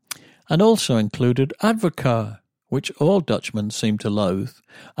 And also included Advocaat, which all Dutchmen seem to loathe,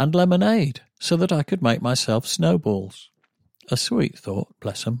 and lemonade, so that I could make myself snowballs. A sweet thought,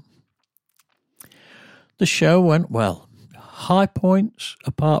 bless 'em. The show went well. High points,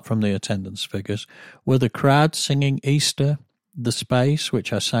 apart from the attendance figures, were the crowd singing Easter, The Space,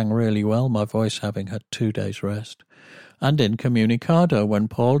 which I sang really well, my voice having had 2 days' rest, and Incommunicado when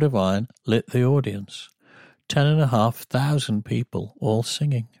Paul Devine lit the audience. 10,500 people all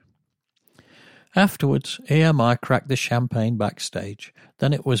singing. Afterwards, EMI cracked the champagne backstage.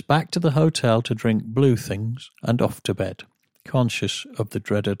 Then it was back to the hotel to drink blue things and off to bed, conscious of the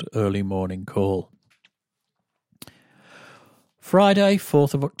dreaded early morning call. Friday,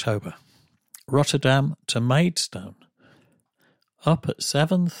 4th of October. Rotterdam to Maidstone. Up at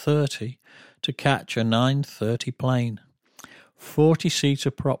 7:30 to catch a 9:30 plane. 40-seater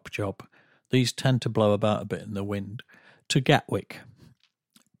prop job. These tend to blow about a bit in the wind. To Gatwick.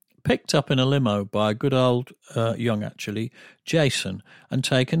 Picked up in a limo by a good old, Jason, and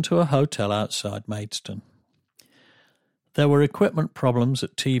taken to a hotel outside Maidstone. There were equipment problems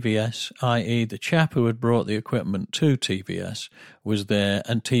at TVS, i.e. the chap who had brought the equipment to TVS was there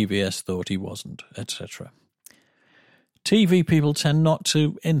and TVS thought he wasn't, etc. TV people tend not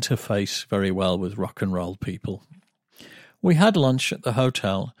to interface very well with rock and roll people. We had lunch at the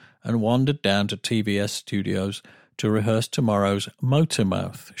hotel and wandered down to TVS studios to rehearse tomorrow's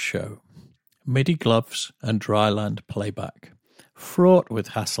Motormouth show. MIDI gloves and dryland playback. Fraught with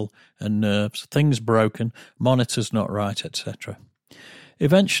hassle and nerves, things broken, monitors not right, etc.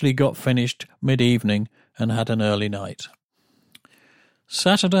 Eventually got finished mid-evening and had an early night.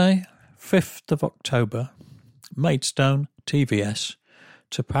 Saturday, 5th of October, Maidstone, TVS,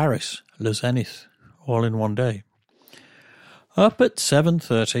 to Paris, Le Zénith, all in one day. Up at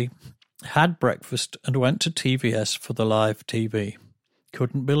 7:30, had breakfast and went to TVS for the live TV.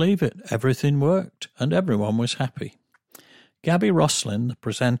 Couldn't believe it, everything worked and everyone was happy. Gabby Roslin, the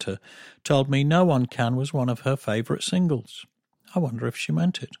presenter, told me No One Can was one of her favourite singles. I wonder if she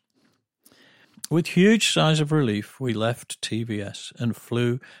meant it. With huge sighs of relief, we left TVS and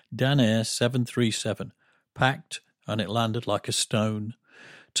flew Danair 737, packed, and it landed like a stone,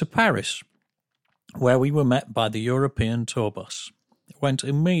 to Paris, where we were met by the European tour bus. Went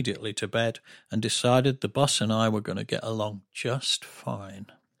immediately to bed and decided the boss and I were going to get along just fine.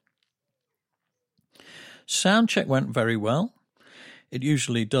 Soundcheck went very well. It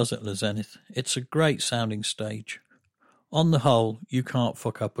usually does at Le Zénith. It's a great sounding stage. On the whole, you can't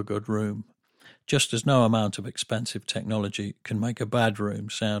fuck up a good room, just as no amount of expensive technology can make a bad room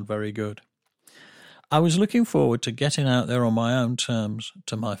sound very good. I was looking forward to getting out there on my own terms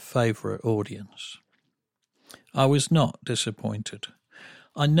to my favourite audience. I was not disappointed.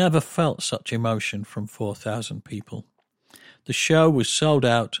 I never felt such emotion from 4,000 people. The show was sold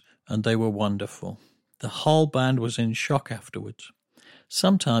out and they were wonderful. The whole band was in shock afterwards.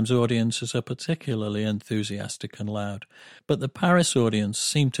 Sometimes audiences are particularly enthusiastic and loud, but the Paris audience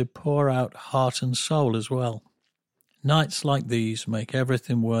seemed to pour out heart and soul as well. Nights like these make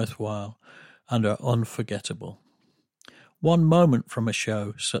everything worthwhile and are unforgettable. One moment from a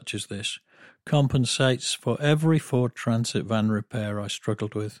show such as this compensates for every Ford Transit van repair I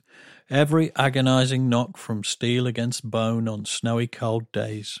struggled with, every agonising knock from steel against bone on snowy cold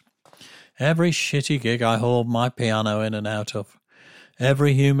days, every shitty gig I hauled my piano in and out of,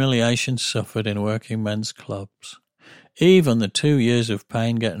 every humiliation suffered in working men's clubs, even the 2 years of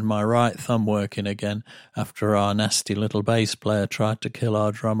pain getting my right thumb working again after our nasty little bass player tried to kill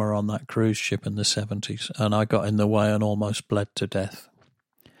our drummer on that cruise ship in the 70s and I got in the way and almost bled to death.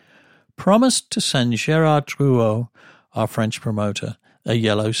 Promised to send Gérard Drouot, our French promoter, a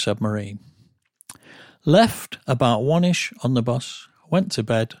yellow submarine. Left about 1-ish on the bus, went to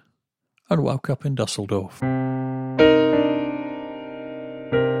bed and woke up in Dusseldorf.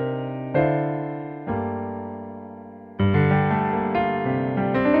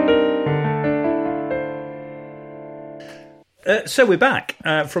 So we're back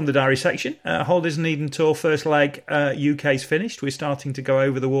from the diary section. Holidays in Eden Tour first leg UK's finished. We're starting to go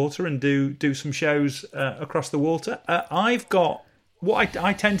over the water and do some shows across the water. I've got what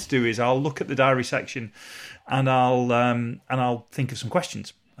I tend to do is I'll look at the diary section and I'll think of some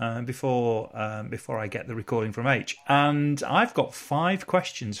questions before I get the recording from H. And I've got 5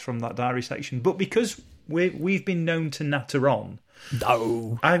 questions from that diary section, but because we've been known to natter on.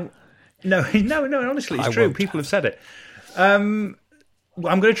 No, honestly, it's true. People have said it. I'm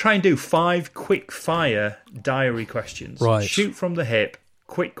going to try and do 5 quick fire diary questions. Right. Shoot from the hip,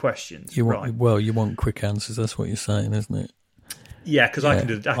 quick questions. You want quick answers. That's what you're saying, isn't it? Yeah, because I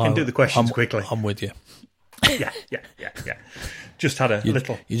can do the questions quickly. I'm with you. Yeah. Just had a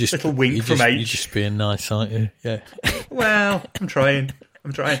little wink from H. You're just being nice, aren't you? Yeah. Well, I'm trying.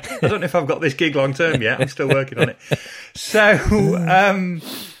 I don't know if I've got this gig long term yet. I'm still working on it. So,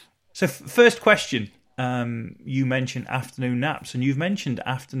 first question. You mentioned afternoon naps, and you've mentioned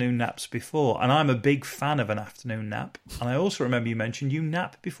afternoon naps before, and I'm a big fan of an afternoon nap. And I also remember you mentioned you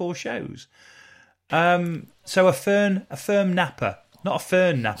nap before shows. So a firm napper, not a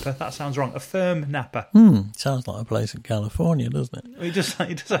fern napper. That sounds wrong. A firm napper. Sounds like a place in California, doesn't it? It does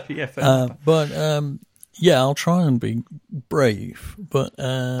actually, yeah. Firm napper. But yeah, I'll try and be brief. But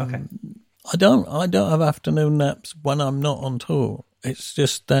Okay. I don't have afternoon naps when I'm not on tour. It's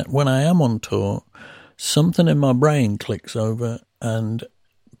just that when I am on tour, something in my brain clicks over, and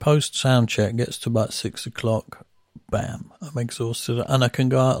post sound check gets to about 6 o'clock. Bam! I'm exhausted, and I can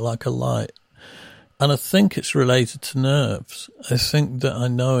go out like a light. And I think it's related to nerves. I think that I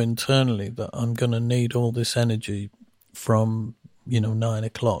know internally that I'm going to need all this energy from 9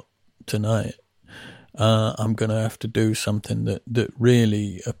 o'clock tonight. I'm going to have to do something that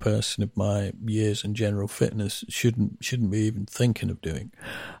really a person of my years and general fitness shouldn't be even thinking of doing.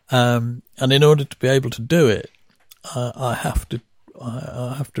 And in order to be able to do it, I have to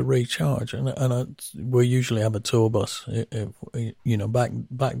recharge. And we usually have a tour bus.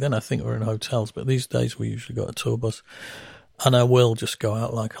 Back then I think we were in hotels, but these days we usually got a tour bus. And I will just go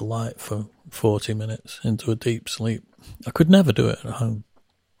out like a light for 40 minutes into a deep sleep. I could never do it at home.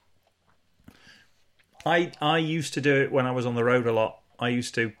 I used to do it when I was on the road a lot. I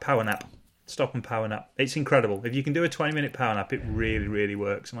used to power nap, stop and power nap. It's incredible. If you can do a 20-minute power nap, it really, really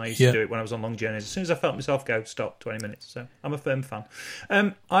works. And I used to do it when I was on long journeys. As soon as I felt myself go, stop, 20 minutes. So I'm a firm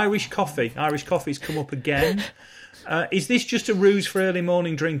fan. Irish coffee. Irish coffee's come up again. Is this just a ruse for early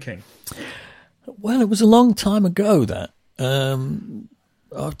morning drinking? Well, it was a long time ago that.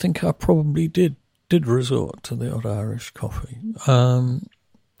 I think I probably did resort to the odd Irish coffee.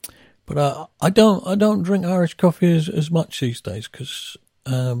 But I don't drink Irish coffee as much these days because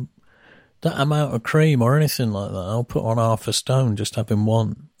that amount of cream or anything like that, I'll put on half a stone just having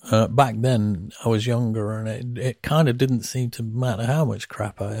one. Back then, I was younger and it kind of didn't seem to matter how much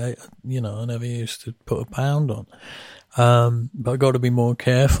crap I ate. I never used to put a pound on. But I've got to be more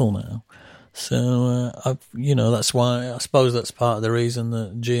careful now. So, that's why I suppose that's part of the reason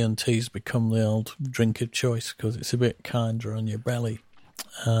that G&T's become the old drink of choice because it's a bit kinder on your belly.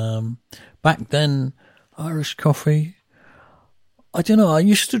 Back then, Irish coffee, I don't know, I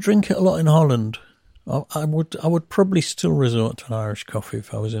used to drink it a lot in Holland. I would probably still resort to an Irish coffee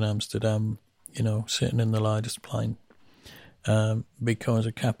if I was in Amsterdam, sitting in the lightest plane. Because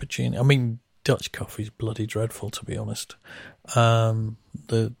a cappuccino, I mean, Dutch coffee's bloody dreadful, to be honest.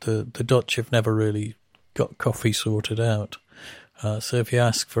 The Dutch have never really got coffee sorted out. So if you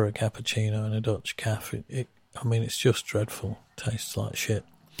ask for a cappuccino in a Dutch cafe, it's just dreadful. Tastes like shit.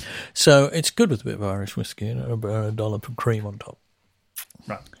 So it's good with a bit of Irish whiskey and a dollop of cream on top.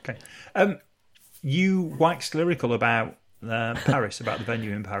 Right, okay. You waxed lyrical about Paris, about the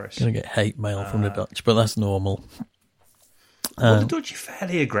venue in Paris. Going to get hate mail from the Dutch, but that's normal. Well, the Dutch are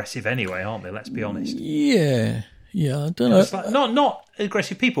fairly aggressive anyway, aren't they? Let's be honest. Yeah, I don't know. Not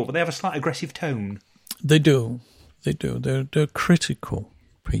aggressive people, but they have a slight aggressive tone. They do. They're critical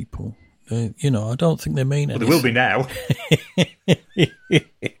people. I don't think they mean anything. Well, they will be now.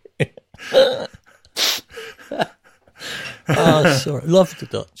 Oh, sorry. Love the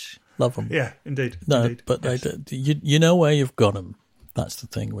Dutch. Love them. Yeah, indeed. No, indeed. but yes. you know where you've got them. That's the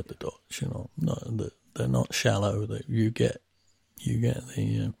thing with the Dutch. They're not shallow. You get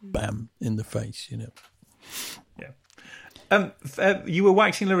the bam in the face. Yeah. You were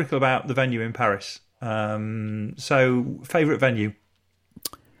waxing lyrical about the venue in Paris. So, favourite venue?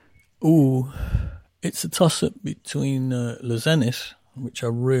 Ooh, it's a toss-up between Les Zénith, which I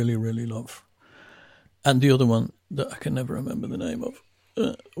really, really love, and the other one that I can never remember the name of,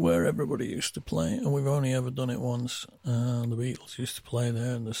 where everybody used to play, and we've only ever done it once. The Beatles used to play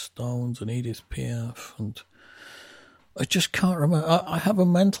there, and the Stones, and Edith Piaf, and I just can't remember. I have a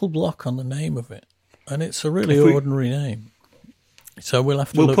mental block on the name of it, and it's a really ordinary name. So we'll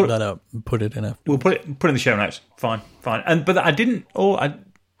have to look that up and put it in after. We'll put it in the show notes. Fine. But I didn't.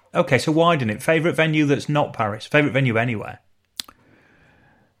 Okay, so widen it. Favourite venue that's not Paris? Favourite venue anywhere?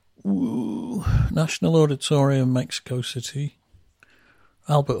 Ooh, National Auditorium, Mexico City.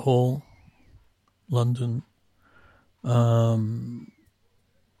 Albert Hall, London.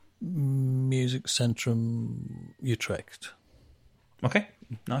 Music Centrum, Utrecht. Okay,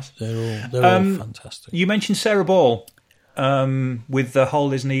 nice. They're all fantastic. You mentioned Sarah Ball with the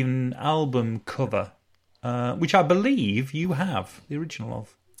Whole Isn't Even album cover, which I believe you have the original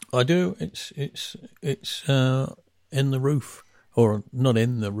of. I do. It's in the roof, or not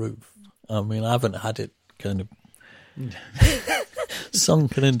in the roof. I mean, I haven't had it kind of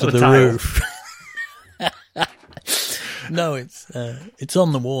sunken into the roof. No, it's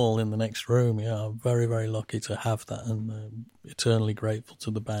on the wall in the next room. Yeah, I'm very, very lucky to have that, and eternally grateful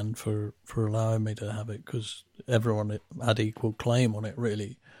to the band for allowing me to have it, because everyone had equal claim on it,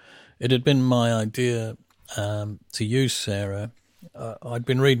 really. It had been my idea to use Sarah. I'd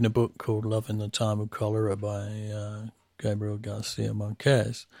been reading a book called Love in the Time of Cholera by Gabriel Garcia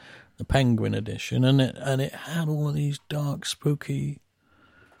Marquez, the Penguin edition, and it had all of these dark, spooky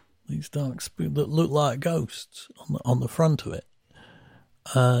that look like ghosts on the front of it,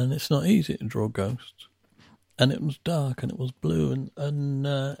 and it's not easy to draw ghosts. And it was dark and it was blue, and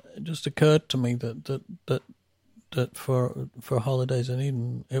it just occurred to me that for Holidays in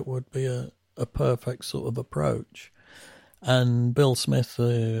Eden it would be a perfect sort of approach. And Bill Smith,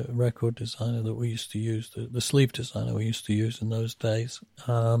 the record designer that we used to use, the sleeve designer we used to use in those days,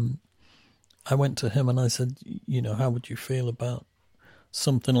 I went to him and I said, how would you feel about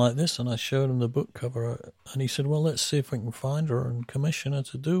something like this? And I showed him the book cover, and he said, well, let's see if we can find her and commission her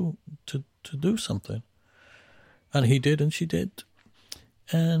to do something. And he did, and she did,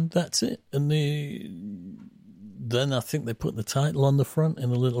 and that's it. And then I think they put the title on the front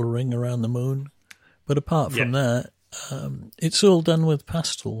in a little ring around the moon. But apart from that, it's all done with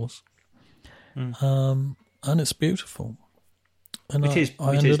pastels, and it's beautiful. And I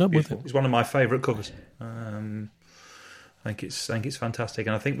ended up with it. It's one of my favourite covers. I think it's fantastic,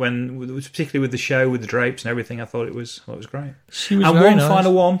 and I think particularly with the show, with the drapes and everything, I thought it was great. She was and very one nice.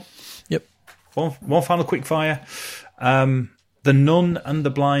 Final one. Yep. One final quick fire. The Nun and the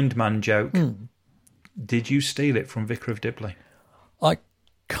Blind Man joke. Did you steal it from Vicar of Dibley? I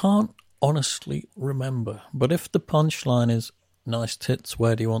can't honestly remember, but if the punchline is "nice tits,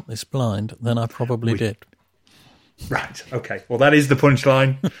 where do you want this blind?" then I probably did. Right. Okay. Well, that is the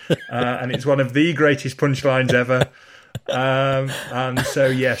punchline, and it's one of the greatest punchlines ever. And so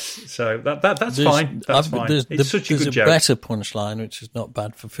yes, so that's fine. That's fine. It's such a good joke. There's a better punchline, which is not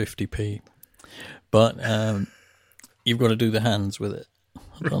bad for 50p, but you've got to do the hands with it.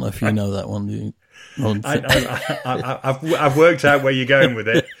 I don't know if you know that one. I've worked out where you're going with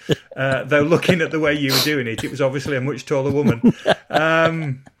it. Though looking at the way you were doing it, it was obviously a much taller woman.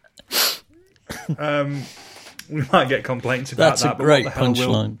 We might get complaints about that. That's a great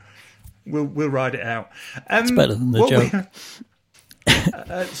punchline. We'll ride it out. It's better than the joke.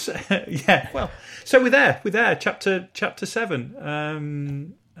 So we're there. Chapter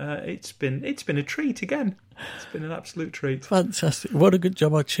 7. It's been a treat again. It's been an absolute treat. Fantastic! What a good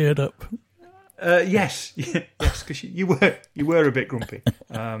job I cheered up. Yes, because you were a bit grumpy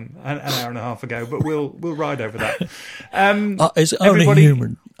an hour and a half ago, but we'll ride over that. It's only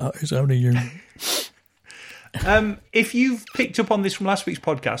human. It's only human. If you've picked up on this from last week's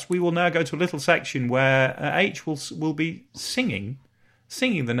podcast, we will now go to a little section where H will be singing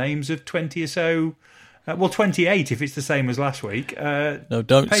the names of 20 or so. 28 if it's the same as last week. No,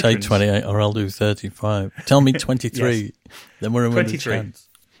 don't patrons. Say 28 or I'll do 35. Tell me 23. Yes. Then we're in with a chance.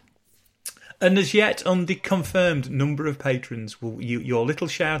 And as yet unconfirmed number of patrons. Your little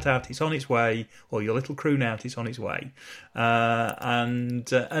shout out is on its way, or your little croon out is on its way.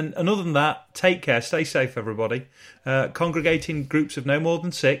 And other than that, take care, stay safe, everybody. Congregate in groups of no more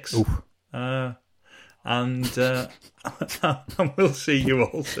than 6. And we'll see you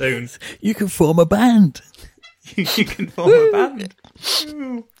all soon. You can form a band. You can form a band.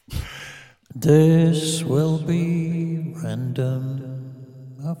 This will be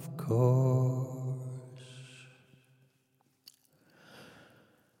random, of course.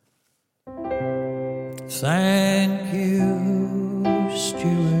 Thank you,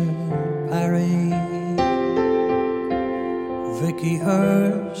 Stuart Parry, Vicky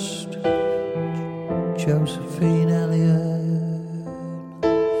Hurst, Josephine Elliott,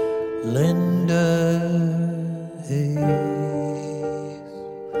 Linda Heath,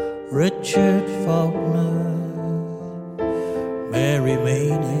 Richard Faulkner, Mary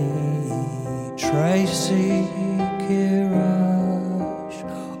Meany, Tracy Kirash,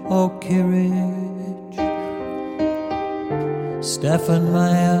 O'Kirich, Stephen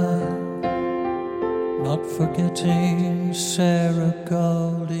Mayer, not forgetting Sarah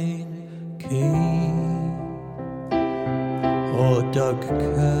Golding King, or Doug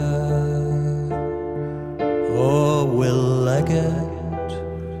Kerr, or Will Leggett.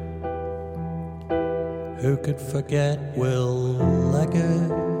 Who could forget Will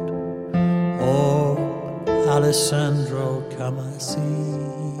Leggett, or Alessandro Camasi?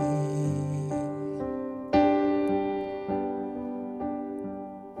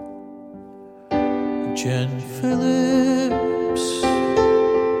 Jen Phillips,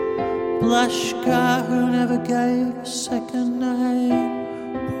 Blashka, who never gave a second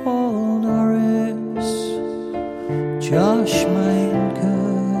name, Paul Norris, Josh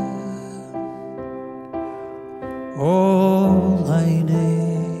Manker, or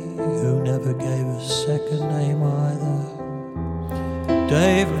Laney, who never gave a second name either,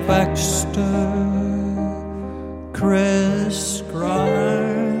 Dave Baxter, Chris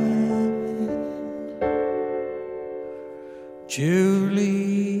Grime,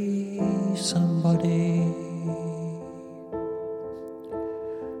 Julie somebody,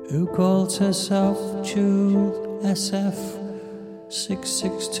 who calls herself Jule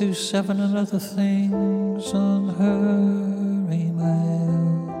SF6627 and other things on her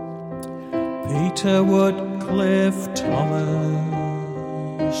email. Peter Woodcliffe Thomas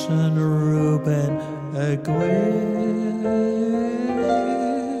and Ruben Aguirre.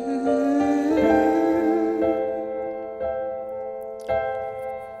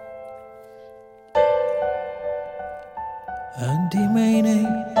 Andy Maney,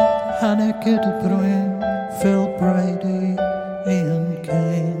 Hanneke de Bruin, Phil Brady, Ian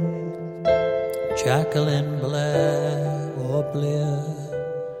King, Jacqueline Blair or Blair,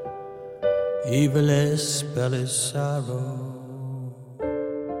 Evelis Belisaro.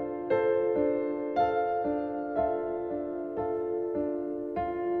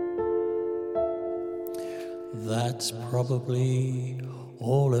 That's probably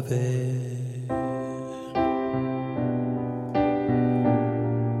all of it.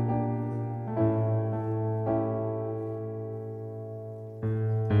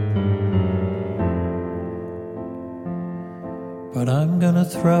 But I'm gonna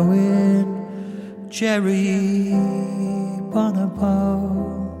throw in Jerry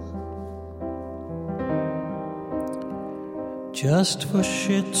Bonobo, just for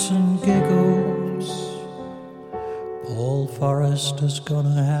shits and giggles. Paul Forrester's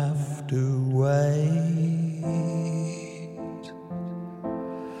gonna have to wait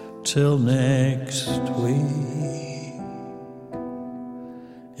till next week.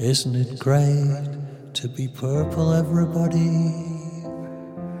 Isn't it great to be purple, everybody?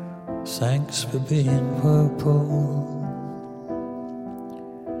 Thanks for being purple.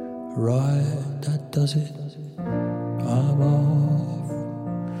 Right, that does it. I'm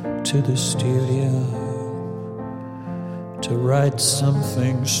off to the studio to write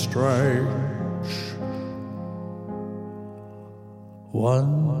something strange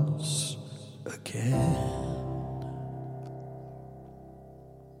once again.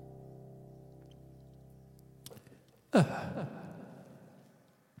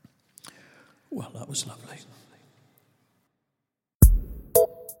 Well, that was lovely.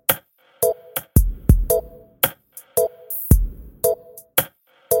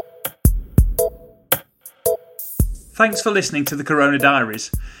 Thanks for listening to the Corona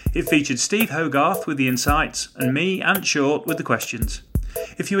Diaries. It featured Steve Hogarth with the insights and me, Ant Short, with the questions.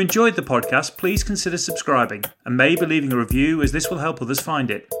 If you enjoyed the podcast, please consider subscribing and maybe leaving a review, as this will help others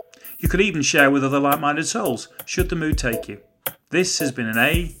find it. You could even share with other like-minded souls, should the mood take you. This has been an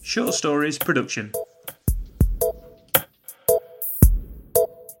A Short Stories production.